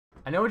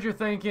I know what you're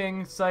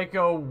thinking,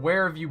 Psycho,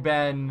 where have you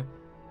been?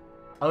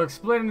 I'll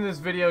explain in this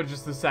video in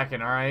just a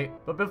second, alright?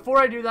 But before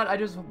I do that, I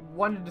just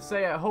wanted to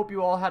say I hope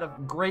you all had a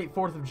great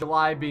 4th of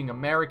July being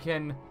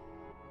American.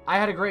 I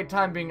had a great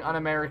time being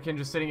un-American,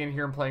 just sitting in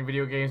here and playing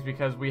video games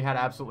because we had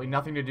absolutely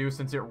nothing to do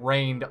since it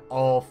rained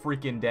all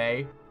freaking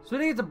day. So I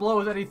didn't get to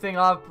blow anything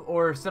up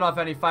or set off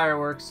any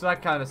fireworks, so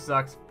that kind of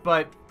sucks.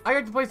 But I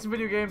got to play some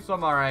video games, so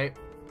I'm alright.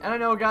 And I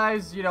know,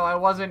 guys, you know,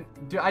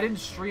 I didn't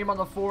stream on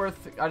the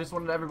 4th. I just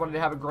wanted everybody to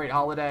have a great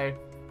holiday.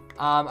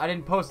 I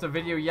didn't post a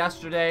video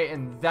yesterday,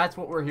 and that's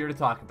what we're here to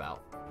talk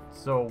about.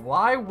 So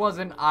why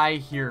wasn't I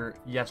here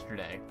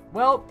yesterday?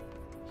 Well,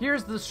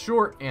 here's the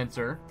short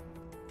answer.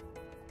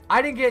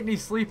 I didn't get any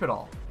sleep at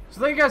all. So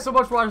thank you guys so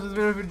much for watching this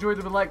video. If you enjoyed,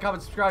 leave a like,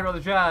 comment, subscribe, all the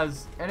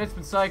jazz. And it's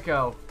been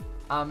Psycho.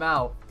 I'm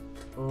out.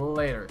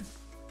 Later.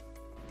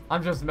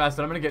 I'm just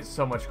messing. I'm gonna get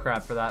so much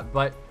crap for that,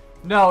 but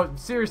no,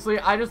 seriously,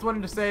 I just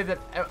wanted to say that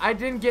I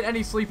didn't get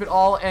any sleep at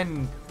all,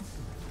 and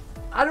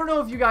I don't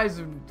know if you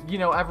guys, you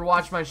know, ever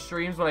watch my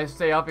streams when I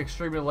stay up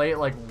extremely late,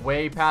 like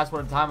way past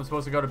what time I'm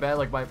supposed to go to bed.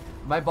 Like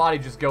my body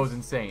just goes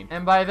insane.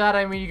 And by that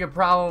I mean you could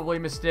probably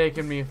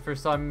mistaken me for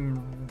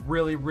some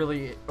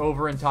really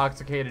over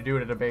intoxicated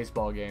dude at a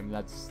baseball game.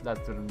 That's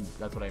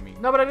what I mean.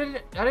 No, but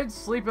I didn't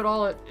sleep at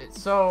all.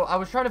 So I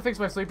was trying to fix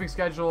my sleeping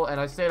schedule, and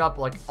I stayed up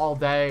like all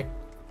day.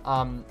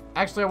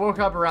 Actually I woke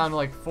up around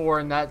like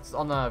 4, and that's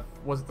on the,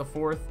 was it the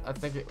 4th? I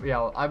think yeah,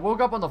 I woke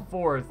up on the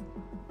 4th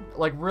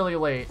like really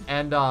late,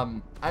 and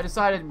I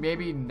decided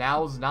maybe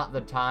now's not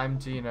the time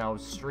to, you know,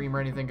 stream or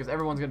anything, because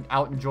everyone's gonna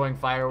out enjoying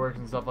fireworks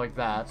and stuff like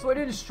that. So I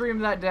didn't stream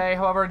that day.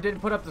 However, I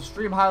did put up the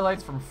stream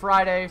highlights from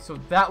Friday, so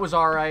that was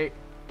alright.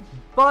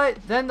 But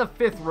then the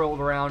 5th rolled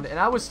around, and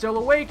I was still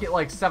awake at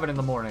like 7 in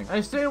the morning.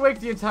 I stayed awake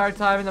the entire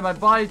time, and then my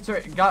body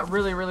got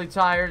really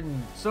tired,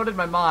 and so did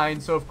my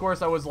mind. So of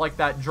course I was like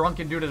that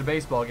drunken dude at a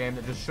baseball game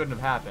that just shouldn't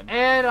have happened.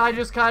 And I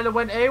just kind of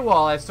went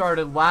AWOL. I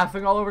started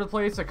laughing all over the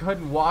place. I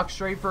couldn't walk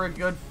straight for a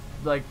good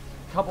like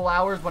couple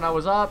hours when I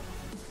was up.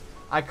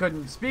 I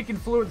couldn't speak in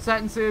fluent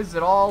sentences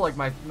at all. Like,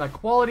 my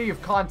quality of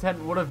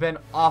content would have been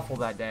awful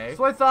that day.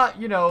 So I thought,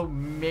 you know,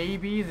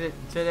 maybe that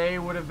today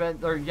would have been,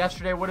 or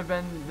yesterday would have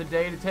been the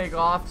day to take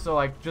off. So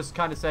I just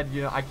kind of said,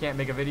 you know, I can't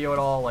make a video at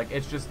all. Like,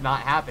 it's just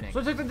not happening. So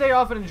I took the day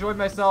off and enjoyed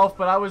myself,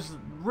 but I was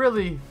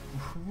really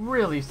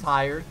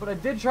tired. But I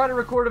did try to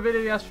record a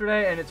video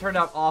yesterday, and it turned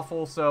out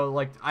awful. So,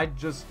 like,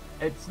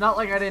 it's not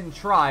like I didn't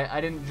try.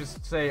 I didn't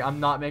just say I'm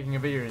not making a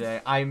video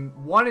today. I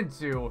wanted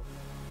to,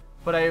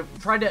 but I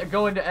tried to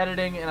go into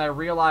editing, and I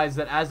realized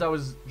that as I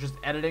was just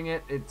editing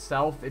it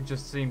itself, it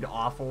just seemed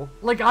awful.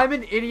 Like, I'm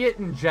an idiot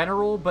in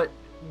general, but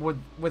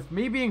with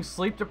me being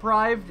sleep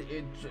deprived,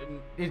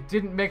 it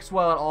didn't mix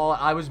well at all.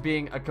 I was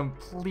being a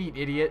complete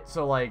idiot,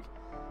 so, like,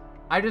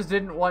 I just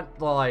didn't want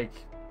to, like,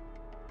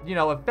 you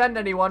know, offend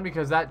anyone,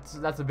 because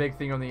that's a big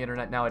thing on the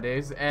internet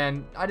nowadays,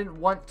 and I didn't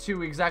want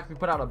to exactly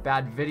put out a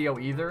bad video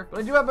either.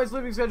 But I do have my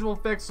sleeping schedule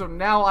fixed, so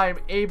now I'm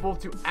able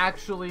to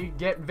actually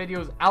get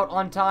videos out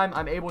on time.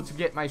 I'm able to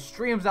get my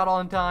streams out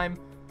on time.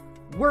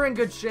 We're in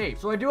good shape.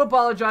 So I do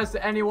apologize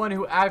to anyone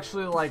who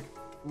actually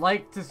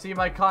like to see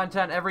my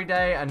content every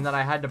day, and then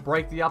I had to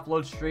break the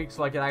upload streak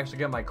so I could actually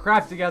get my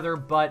crap together,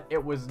 but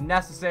it was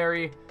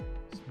necessary.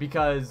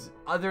 Because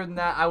other than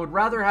that, I would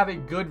rather have a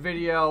good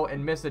video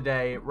and miss a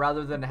day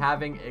rather than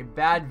having a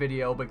bad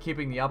video but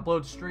keeping the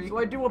upload streak. So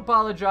I do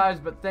apologize,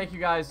 but thank you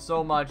guys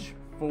so much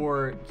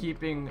for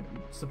keeping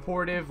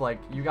supportive. Like,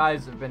 you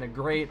guys have been a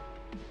great.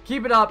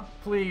 Keep it up,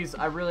 please.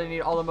 I really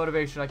need all the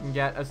motivation I can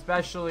get,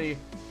 especially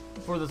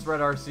for this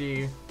Red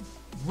RC.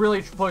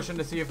 Really pushing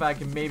to see if I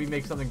can maybe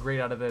make something great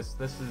out of this.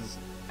 This is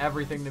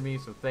everything to me,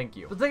 so thank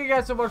you. But thank you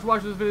guys so much for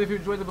watching this video. If you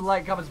enjoyed, leave a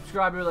like, comment,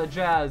 subscribe, all that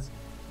jazz.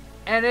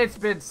 And it's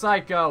been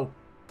Psycho.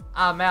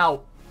 I'm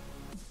out.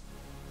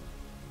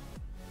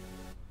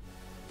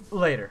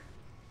 Later.